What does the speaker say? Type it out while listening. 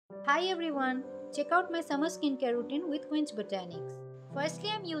Hi everyone, check out my summer skincare routine with Quench Botanics. Firstly,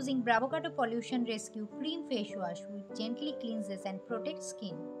 I'm using Bravocado Pollution Rescue Cream Face Wash which gently cleanses and protects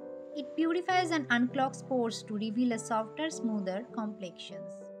skin. It purifies and unclogs pores to reveal a softer, smoother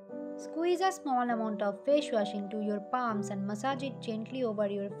complexions. Squeeze a small amount of face wash into your palms and massage it gently over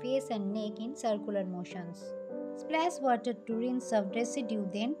your face and neck in circular motions. Splash water to rinse off residue,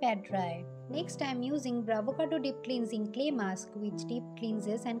 then pat dry. Next, I am using Bravocado Deep Cleansing Clay Mask which deep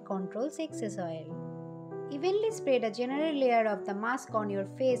cleanses and controls excess oil. Evenly spread a general layer of the mask on your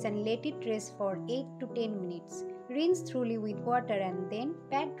face and let it rest for 8 to 10 minutes. Rinse thoroughly with water and then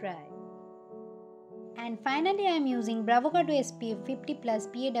pat dry. And finally, I am using Bravocado SPF 50 plus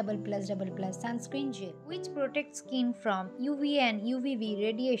PA++++ sunscreen gel, which protects skin from UV and UVB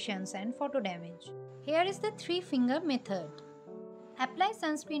radiations and photo damage. Here is the 3-finger method. Apply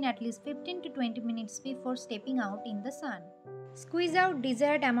sunscreen at least 15 to 20 minutes before stepping out in the sun. Squeeze out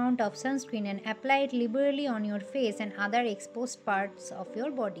desired amount of sunscreen and apply it liberally on your face and other exposed parts of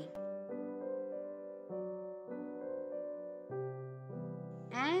your body.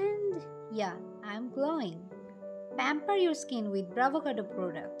 And yeah, I'm glowing. Pamper your skin with Bravocado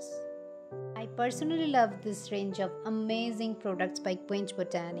products. I personally love this range of amazing products by Quench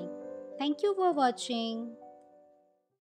Botanic. Thank you for watching.